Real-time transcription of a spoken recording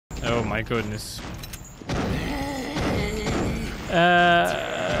Oh my goodness.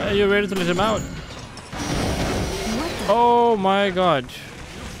 Are you ready to let him out? Oh my god.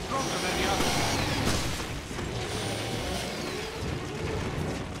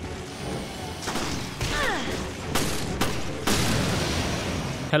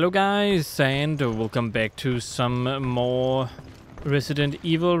 Hello guys, and welcome back to some more Resident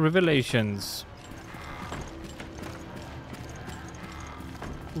Evil Revelations.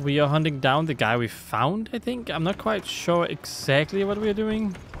 We are hunting down the guy we found, I think. I'm not quite sure exactly what we are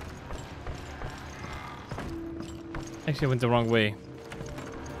doing. Actually, I went the wrong way.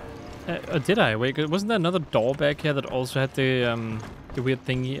 Did I? Wait, wasn't there another door back here that also had the weird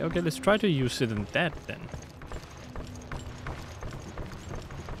thingy? Okay, let's try to use it in that then.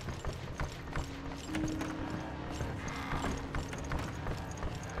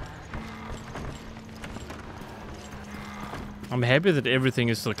 I'm happy that everything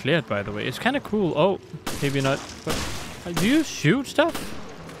is still cleared, by the way. It's kind of cool. Oh, maybe not. But do you shoot stuff?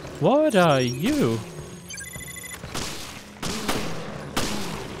 What are you?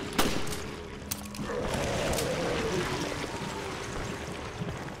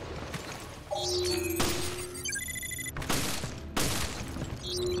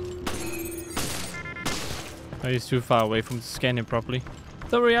 Oh, he's too far away from scanning properly.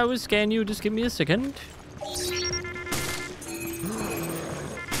 Sorry, I will scan you. Just give me a second.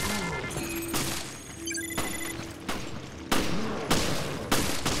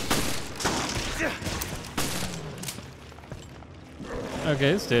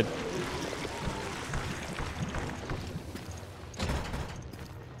 Okay, it's dead.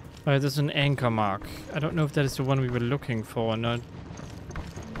 Alright, there's an anchor mark. I don't know if that is the one we were looking for or not.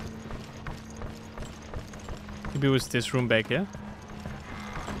 Maybe it was this room back here.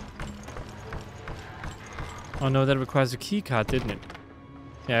 Oh no, that requires a key card, didn't it?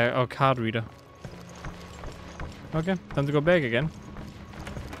 Yeah, or card reader. Okay, time to go back again.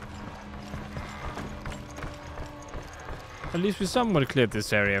 At least we somewhat cleared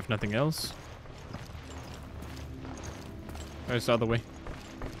this area, if nothing else. Where's the other way?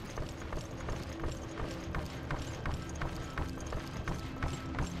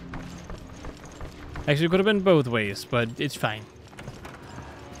 Actually, it could have been both ways, but it's fine.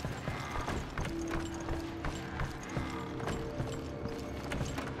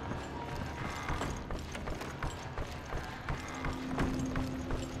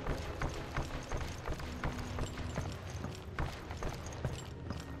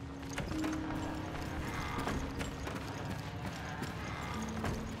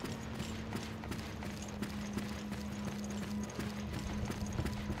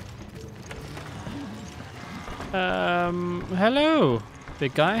 Hello,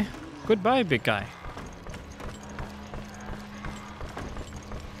 big guy. Goodbye, big guy.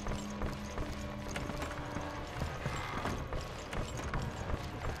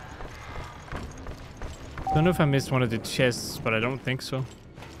 Don't know if I missed one of the chests, but I don't think so.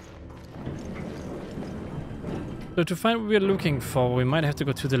 So to find what we're looking for, we might have to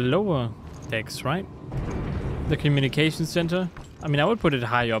go to the lower decks, right? The communication center. I mean, I would put it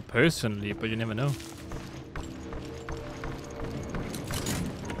high up personally, but you never know.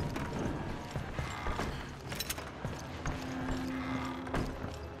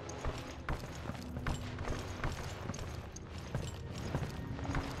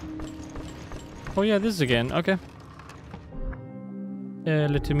 Oh yeah, this again. Okay.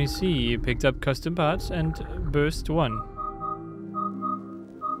 Let me see. Picked up custom parts and burst 1.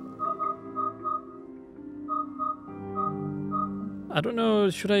 I don't know.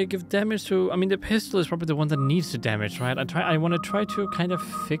 Should I give damage to? I mean, the pistol is probably the one that needs the damage, right? I want to try to kind of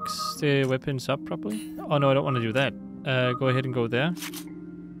fix the weapons up properly. Oh no, I don't want to do that. Go ahead and go there.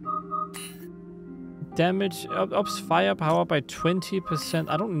 Damage ups firepower by 20%.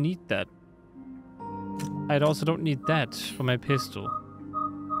 I don't need that. I also don't need that for my pistol.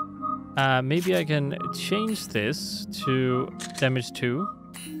 Maybe I can change this to damage 2.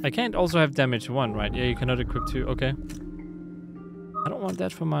 I can't also have damage 1, right? Yeah, you cannot equip 2. Okay. I don't want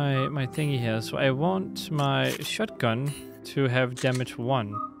that for my thingy here. So I want my shotgun to have damage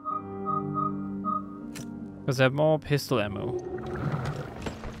 1. Because I have more pistol ammo.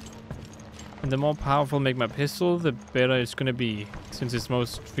 And the more powerful make my pistol, the better it's gonna be. Since it's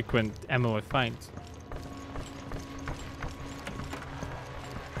most frequent ammo I find.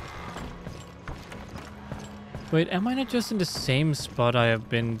 Wait, am I not just in the same spot I have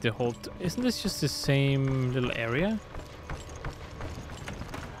been the whole Isn't this just the same little area?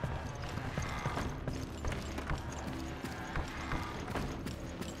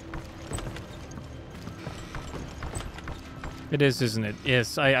 It is, isn't it?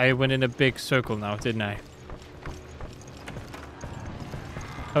 Yes, I went in a big circle now, didn't I?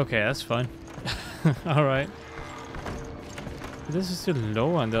 Okay, that's fine. Alright. This is still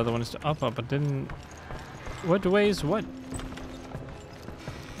lower and the other one is upper, but then... What way is what?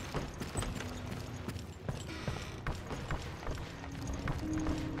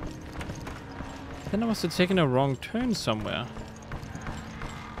 Then I must have taken a wrong turn somewhere.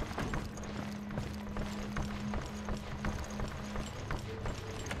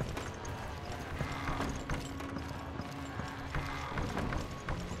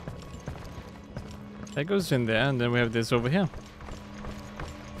 That goes in there, and then we have this over here.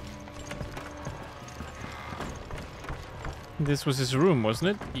 This was his room,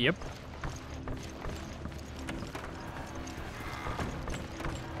 wasn't it? Yep.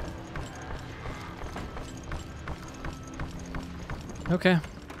 Okay.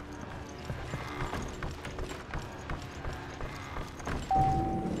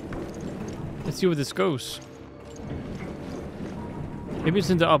 Let's see where this goes. Maybe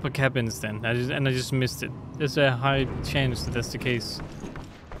it's in the upper cabins then. I just missed it. There's a high chance that that's the case.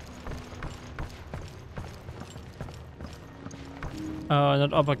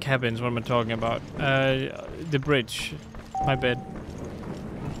 Not upper cabins. What am I talking about? The bridge. My bad.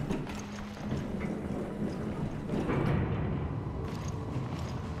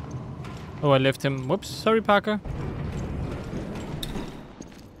 Oh, I left him. Whoops. Sorry, Parker.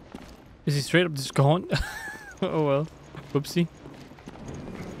 Is he straight up just gone? Oh well. Whoopsie.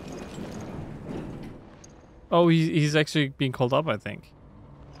 Oh, he's actually being called up, I think.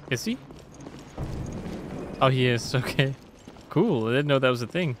 Is he? Oh, he is. Okay. Cool. I didn't know that was a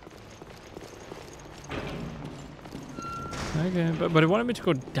thing. Okay, but it wanted me to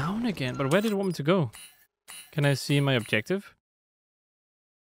go down again. But where did it want me to go? Can I see my objective?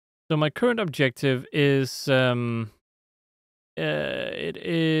 So my current objective is... it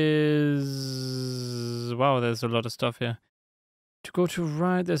is... Wow, there's a lot of stuff here. To go to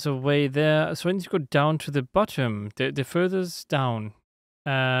right, there's a way there. So I need to go down to the bottom, the furthest down.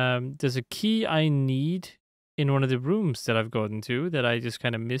 There's a key I need in one of the rooms that I've gotten to that I just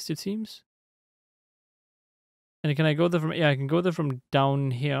kind of missed, it seems. And can I go there from... Yeah, I can go there from down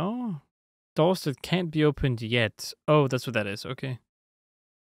here. Doors that can't be opened yet. Oh, that's what that is. Okay.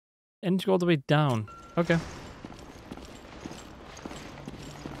 And to go all the way down. Okay.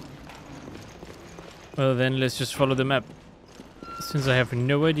 Well then, let's just follow the map. Since I have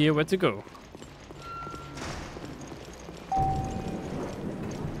no idea where to go.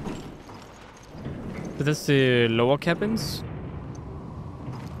 So that's the lower cabins.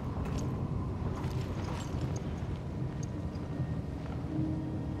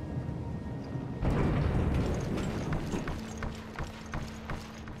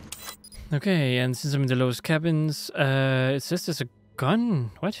 Okay, and since I'm in the lowest cabins, it says there's a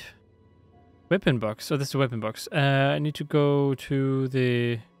gun. What? Weapon box. Oh, that's the weapon box. I need to go to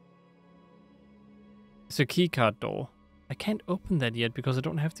the... It's a keycard door. I can't open that yet because I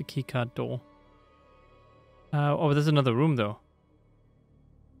don't have the keycard door. Oh, there's another room though.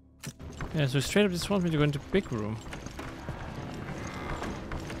 Yeah, so straight up just wants me to go into big room.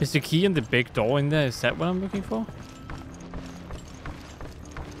 Is the key in the big door in there? Is that what I'm looking for?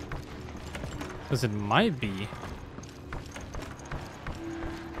 Because it might be.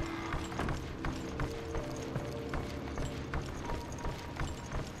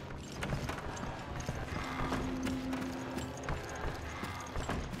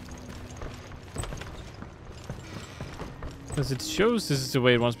 Because it shows this is the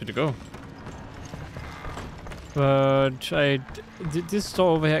way it wants me to go. But this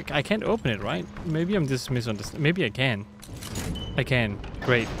door over here, I can't open it, right? Maybe I'm just misunderstanding. Maybe I can. I can.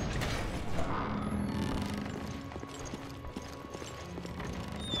 Great.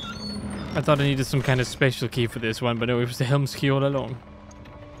 I thought I needed some kind of special key for this one, but no, it was the Helm's key all along.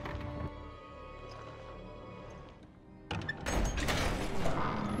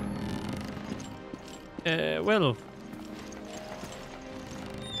 Well.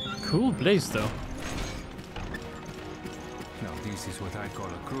 Cool place, though. Now this is what I call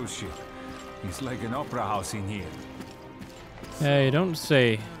a cruise ship. It's like an opera house in here. Yeah, you don't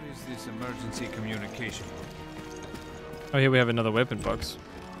say. Where is this emergency communication? Oh, here we have another weapon box.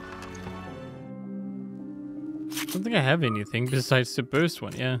 I don't think I have anything besides the burst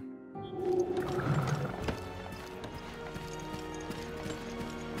one, yeah.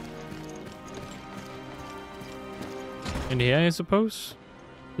 In here, I suppose?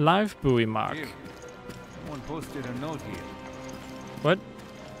 Live buoy mark. Here. Someone posted a note here. What?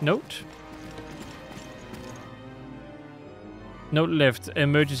 Note? Note left,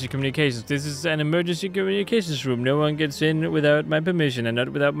 emergency communications. This is an emergency communications room. No one gets in without my permission and not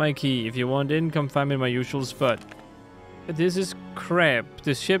without my key. If you want in, come find me in my usual spot. This is crap.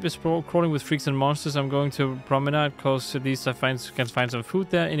 The ship is crawling with freaks and monsters. I'm going to promenade because at least I can find some food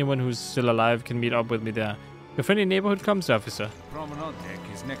there. Anyone who's still alive can meet up with me there. Your friendly neighborhood comms officer. Promenade deck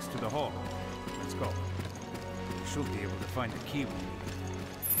is next to the hall. Let's go. We should be able to find the key.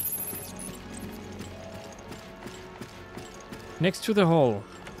 Next to the hall.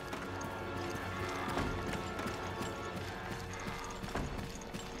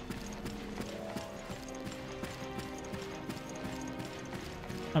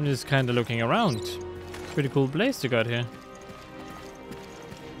 I'm just kind of looking around. Pretty cool place they got here.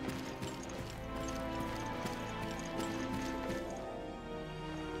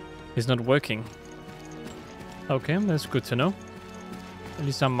 It's not working. Okay, that's good to know. At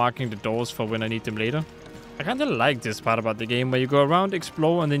least I'm marking the doors for when I need them later. I kind of like this part about the game, where you go around,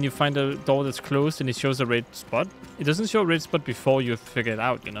 explore, and then you find a door that's closed and it shows a red spot. It doesn't show a red spot before you figure it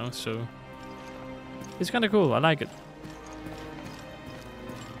out, you know, so... It's kind of cool, I like it.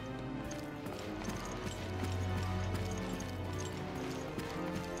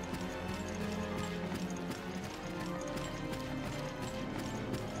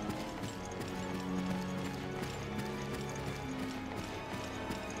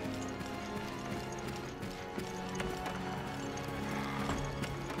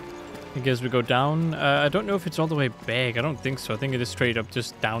 I guess we go down. I don't know if it's all the way back. I don't think so. I think it is straight up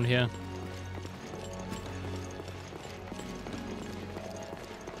just down here.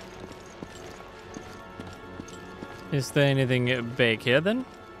 Is there anything back here then?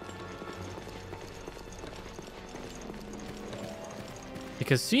 The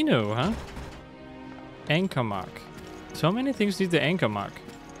casino, huh? Anchor mark. So many things need the anchor mark.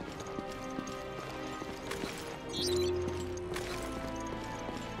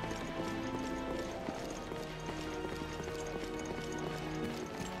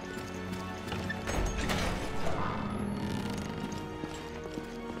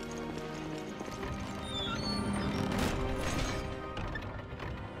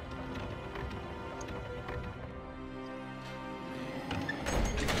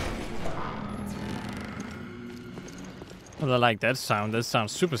 Well, I like that sound. That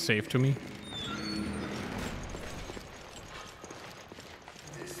sounds super safe to me.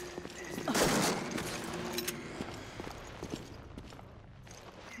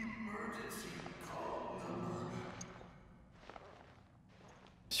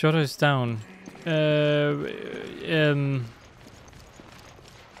 Shutter is down.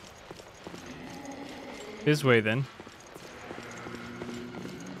 This way then.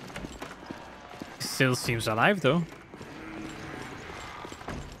 Still seems alive though.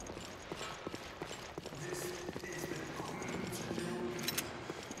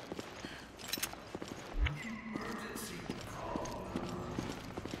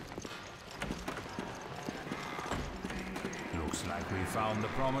 Found the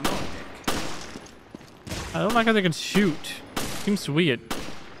promenade deck. I don't like how they can shoot. Seems weird.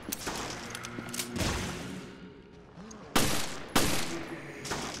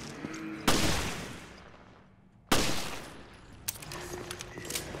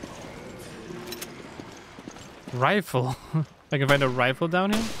 Rifle. I can find a rifle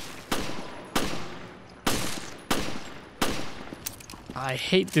down here. I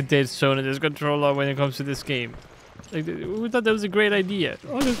hate the dead zone in this controller when it comes to this game. Like, who thought that was a great idea?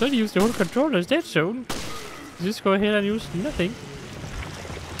 Oh, let's not use the whole controller's dead zone. Just go ahead and use nothing.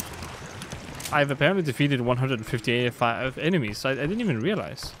 I've apparently defeated 155 enemies. I didn't even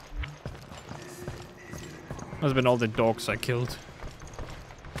realize. Must have been all the dogs I killed.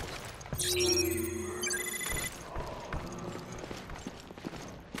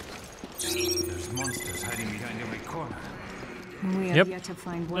 There's monsters hiding behind every corner. We have yet to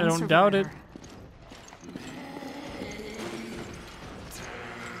find one I don't doubt it.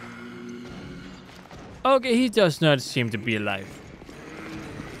 Okay, he does not seem to be alive.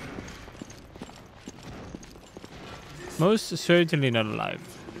 Most certainly not alive.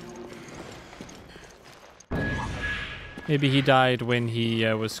 Maybe he died when he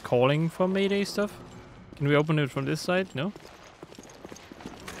was calling for Mayday stuff. Can we open it from this side? No?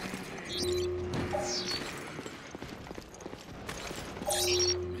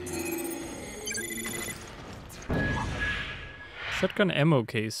 Shotgun ammo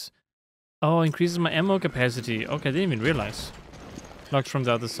case. Oh, increases my ammo capacity. Okay, I didn't even realize. Locked from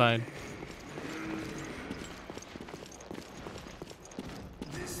the other side.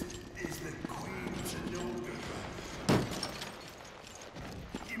 This is the Queen Zenobia.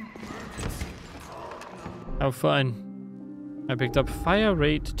 How fun. I picked up fire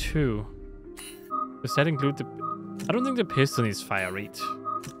rate 2. Does that include the... I don't think the pistol needs fire rate.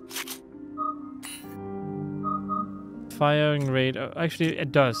 Firing rate... Oh, actually,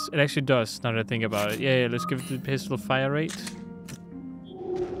 it does. It actually does, now that I think about it. Yeah, let's give the pistol fire rate.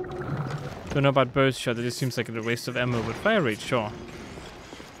 Don't know about burst shot. It just seems like a waste of ammo. But fire rate, sure.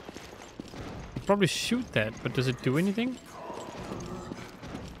 I'll probably shoot that, but does it do anything?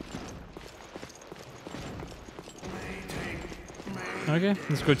 Okay,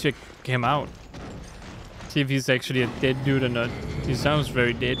 let's go check him out. See if he's actually a dead dude or not. He sounds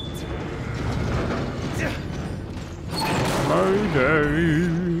very dead.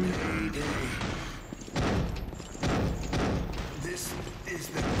 Mayday. This is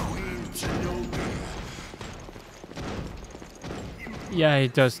the Queen Zenobia. Yeah,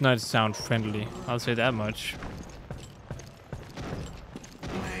 it does not sound friendly. I'll say that much.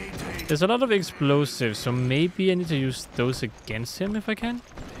 There's a lot of explosives, so maybe I need to use those against him if I can.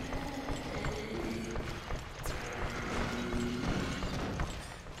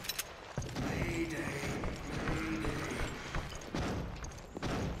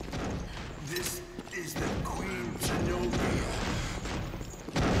 This is the Queen Zenobia.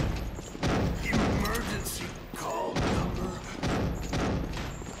 Emergency call number.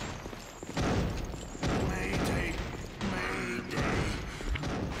 Mayday. Mayday.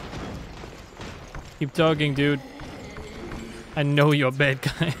 Keep talking, dude. I know you're a bad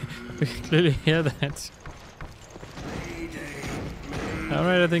guy. We can clearly hear that.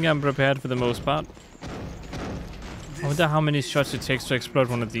 Alright, I think I'm prepared for the most part. I wonder how many shots it takes to explode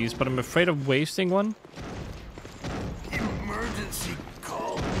one of these, but I'm afraid of wasting one. Emergency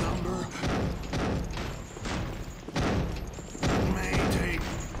call number. Mayday.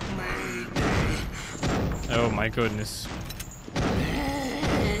 Mayday. Oh my goodness.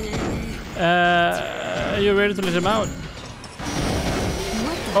 Are you ready to let him out?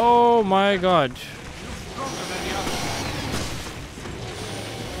 Oh my god.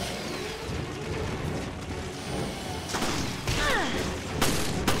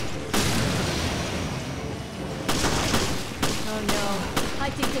 Oh no. I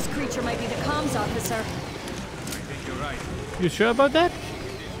think this creature might be the comms officer. I think you're right. You sure about that?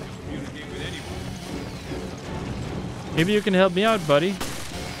 Communicate with anyone. Maybe you can help me out, buddy.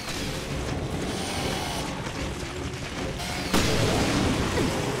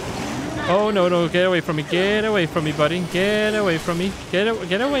 Oh no, no, get away from me. Get away from me, buddy. Get away from me. Get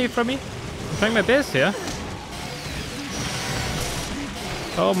away from me. I'm trying my best here.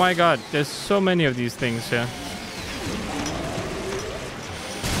 Oh my god, there's so many of these things here.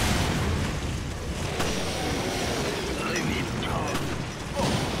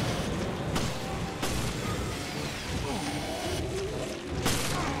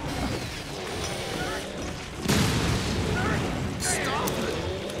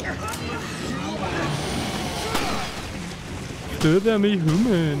 Dude, I'm a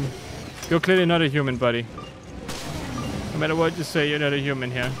human. You're clearly not a human, buddy. No matter what you say, you're not a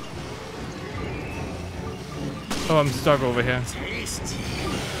human here. Oh, I'm stuck over here.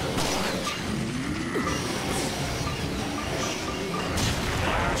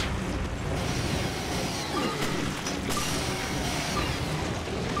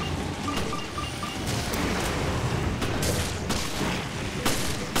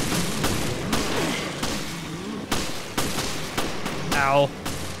 Ow.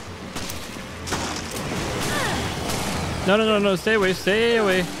 No, no, no, no, stay away, stay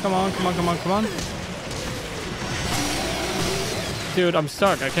away. Come on, come on, come on, come on. Dude, I'm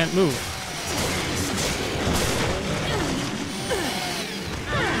stuck, I can't move.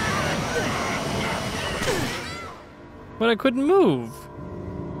 But I couldn't move.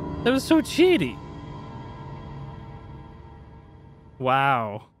 That was so cheaty.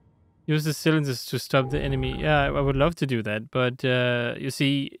 Wow. Use the cylinders to stop the enemy. Yeah, I would love to do that, but you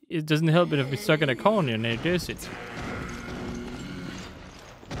see, it doesn't help if we're stuck in a corner, and it does it.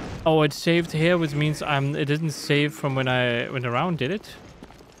 Oh, it saved here, which means it didn't save from when I went around, did it?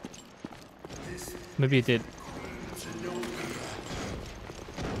 Maybe it did.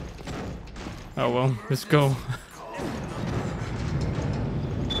 Oh well, let's go.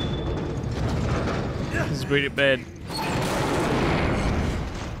 This is really bad.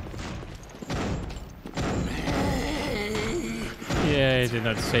 Yeah, I did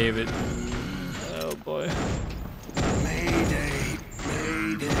not save it. Oh boy. Mayday.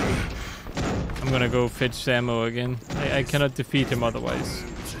 Mayday. I'm gonna go fetch ammo again. I cannot defeat him otherwise.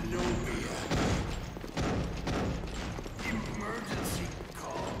 Emergency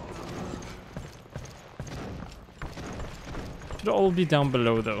call. Should all be down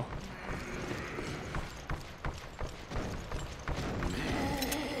below though.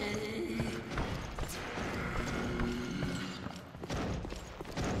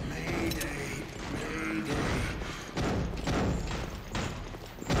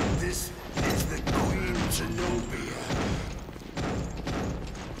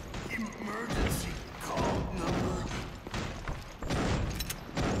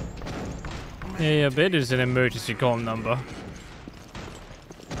 Yeah, but it is an emergency call number.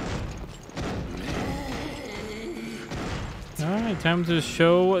 Alright, time to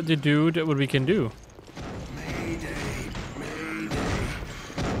show the dude what we can do. Mayday, mayday.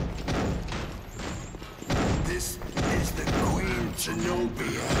 This is the Queen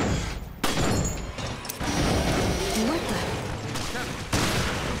Zenobia. What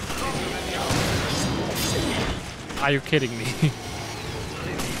the? Are you kidding me?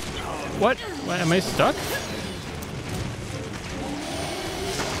 What? Why, am I stuck?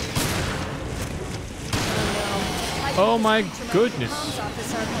 Oh my goodness.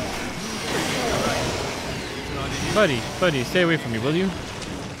 Buddy, stay away from me, will you?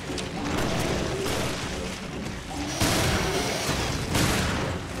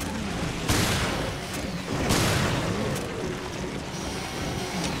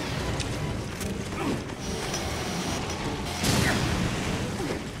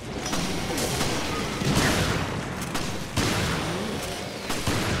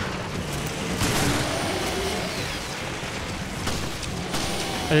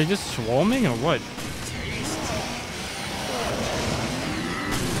 Are they just swarming or what?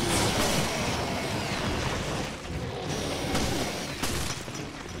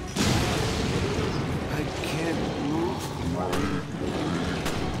 I can't move.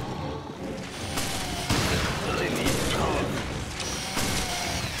 I need help.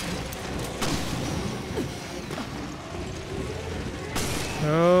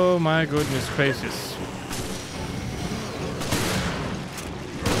 Oh my goodness gracious.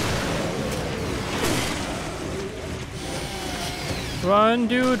 Run,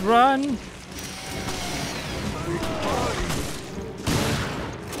 dude, run!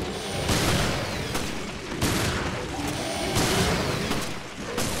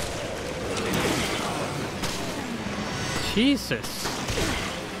 Jesus.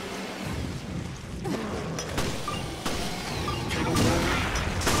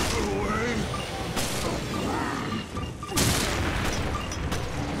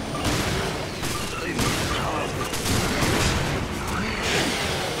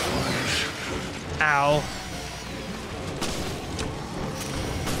 Ow.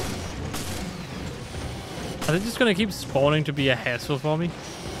 Are they just gonna keep spawning to be a hassle for me?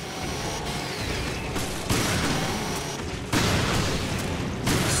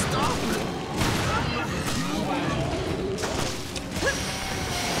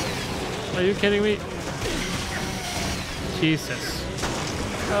 Are you kidding me? Jesus.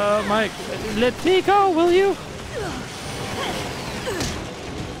 Mike, let me go, will you?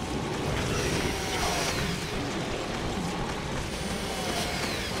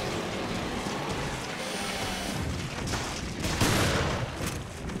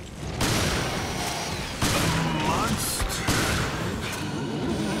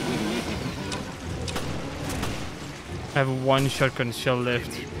 I have one shotgun shell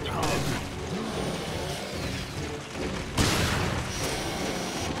left.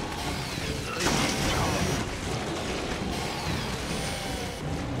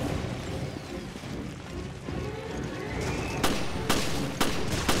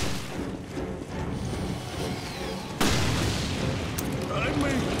 I'm a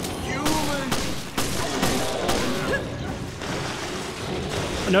human.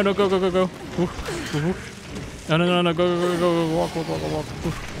 No, go. Ooh. No, go, walk.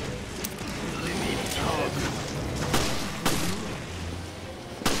 Oof.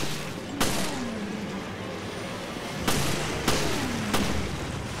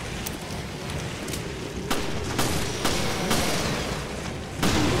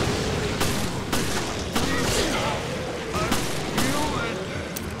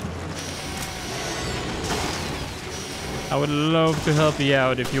 I would love to help you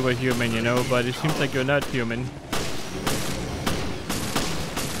out if you were human, you know, but it seems like you're not human.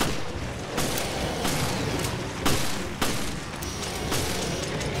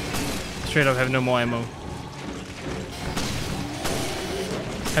 Straight up have no more ammo.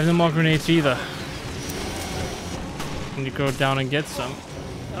 Have no more grenades either. Need to go down and get some.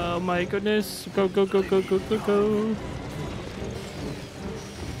 Oh my goodness. Go.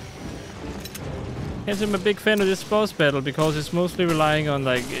 Yes, I'm a big fan of this boss battle because it's mostly relying on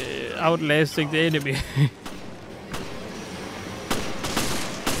like outlasting the enemy.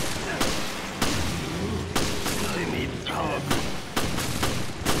 I need help.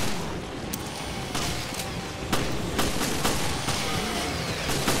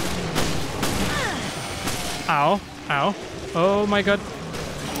 Ow. Oh my god.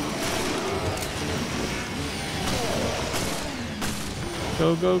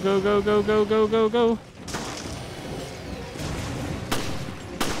 Go.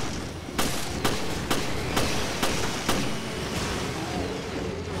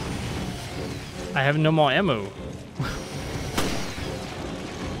 I have no more ammo.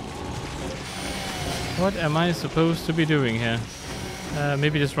 What am I supposed to be doing here?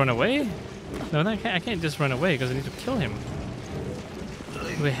 Maybe just run away? No, I can't just run away because I need to kill him.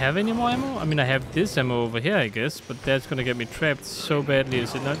 Do we have any more ammo? I mean, I have this ammo over here, I guess, but that's gonna get me trapped so badly,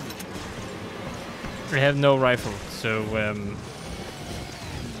 is it not? I have no rifle, so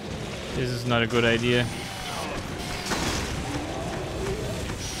this is not a good idea.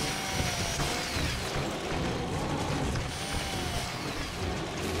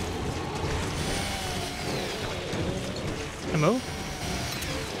 Ammo?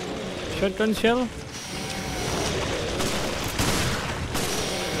 Shotgun shell?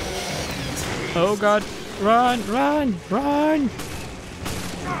 Oh god, run, run, run!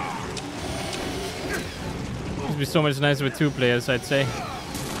 It would be so much nicer with 2 players, I'd say.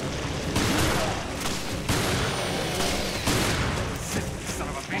 Son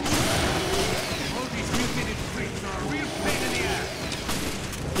of a bitch! All these mutated freaks are a real pain in the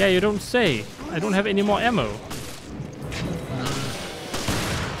ass. Yeah, you don't say. I don't have any more ammo.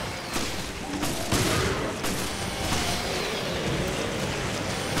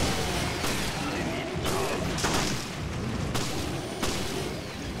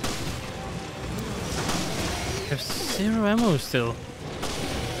 I have 0 ammo still.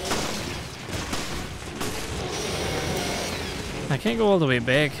 I can't go all the way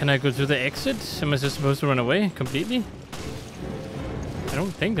back. Can I go to the exit? Am I just supposed to run away completely? I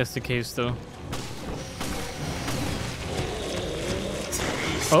don't think that's the case though.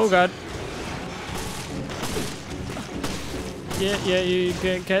 Oh god. Yeah, you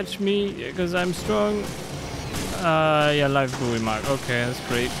can't catch me because I'm strong. Yeah, live buoy mark. Okay, that's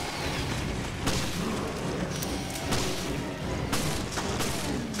great.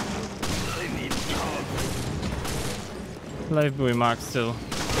 Live buoy mark still.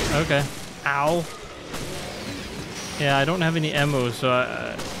 Okay. Ow. Yeah, I don't have any ammo, so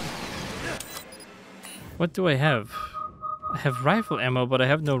what do I have? I have rifle ammo, but I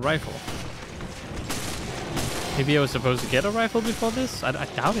have no rifle. Maybe I was supposed to get a rifle before this? I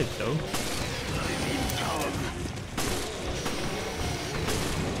doubt it, though.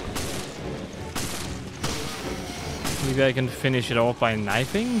 Maybe I can finish it off by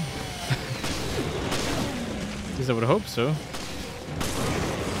knifing? At least I would hope so.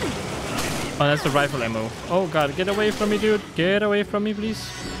 Oh, that's the rifle ammo. Oh god, get away from me, dude. Get away from me, please.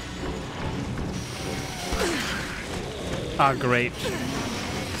 Ah, great.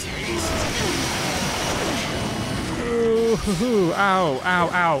 Ooh, ow, ow,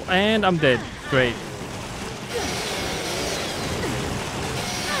 ow. And I'm dead. Great.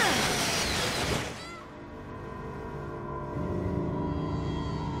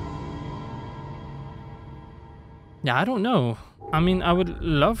 Yeah, I don't know. I mean, I would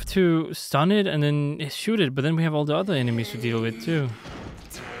love to stun it and then shoot it, but then we have all the other enemies to deal with too.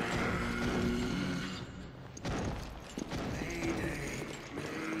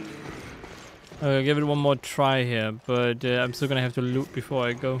 I'll give it one more try here, but I'm still gonna have to loot before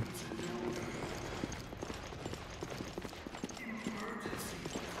I go.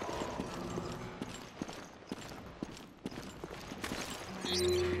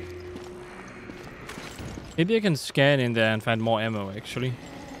 Maybe I can scan in there and find more ammo, actually.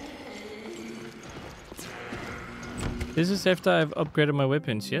 This is after I've upgraded my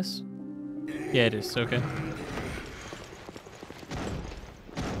weapons, yes? Yeah, it is, okay.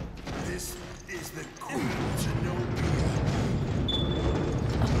 This is the Queen Zenobia.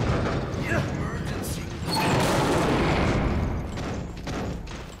 Emergency.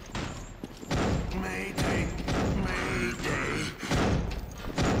 Mayday. Mayday.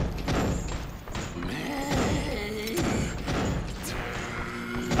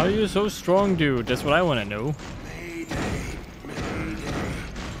 How are you so strong, dude? That's what I want to know.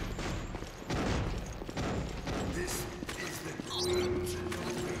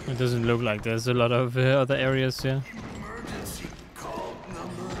 It doesn't look like there's a lot of other areas here.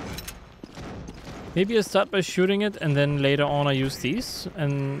 Maybe I start by shooting it and then later on I use these.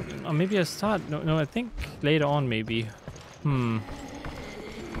 And or maybe I start... No, I think later on maybe.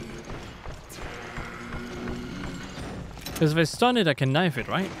 Because if I stun it, I can knife it,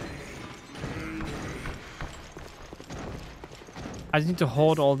 right? I need to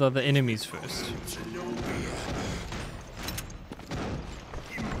hoard all the other enemies first.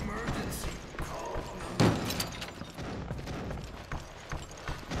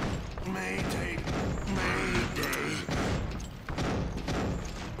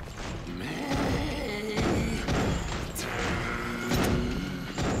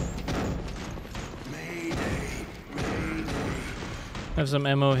 Have some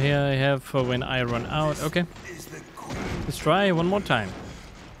ammo here I have for when I run out. Okay. Is the Queen Let's try one more time.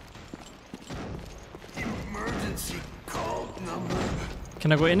 emergency call number?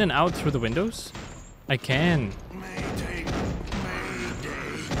 Can I go in and out through the windows? I can. Mayday.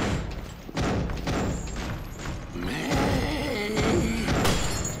 Mayday.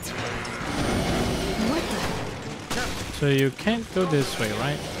 What the? So you can't go this way,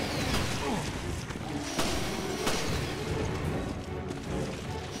 right?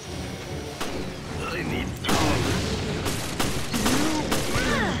 I need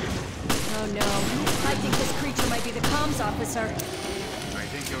Oh no. I think this creature might be the comms officer. I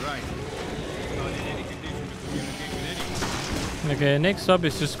think you're right. Not in any condition to communicate with anyone. Okay, next up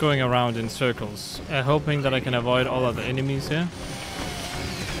is just going around in circles, hoping that I can avoid all of the enemies here.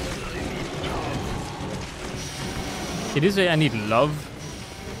 It is I need love.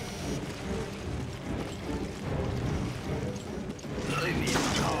 I need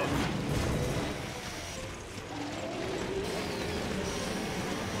dog.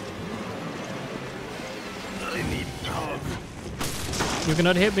 I need dog. You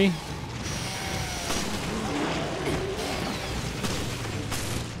cannot hit me.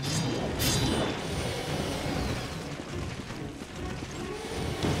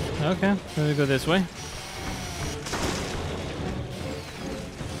 Okay, let me go this way.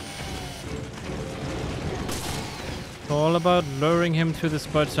 All about luring him to the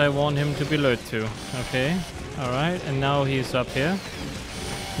spots I want him to be lured to. Okay, alright, and now he's up here.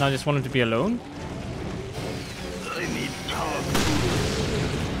 Now I just want him to be alone. I need dog.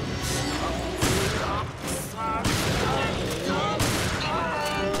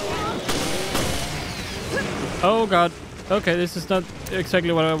 Oh god. Okay, this is not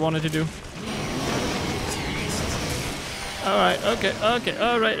exactly what I wanted to do. Alright, okay,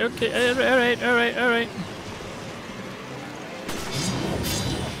 alright, okay, alright.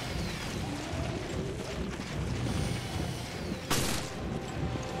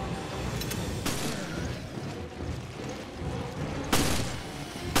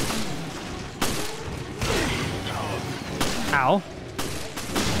 Ow.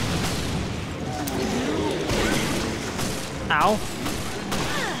 Ow.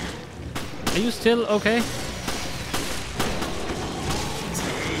 Are you still okay?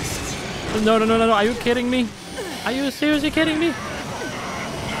 No. Are you kidding me? Are you seriously kidding me?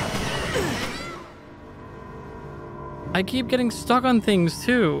 I keep getting stuck on things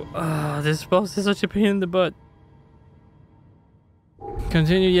too. This boss is such a pain in the butt.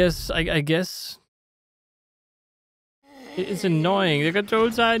 Continue, yes, I guess. It's annoying. The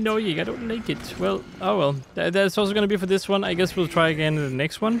controls are annoying. I don't like it. Well, oh well. That's also going to be for this one. I guess we'll try again in the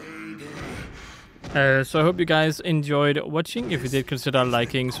next one. So I hope you guys enjoyed watching. If you did, consider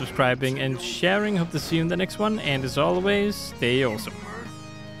liking, subscribing, and sharing. Hope to see you in the next one. And as always, stay awesome.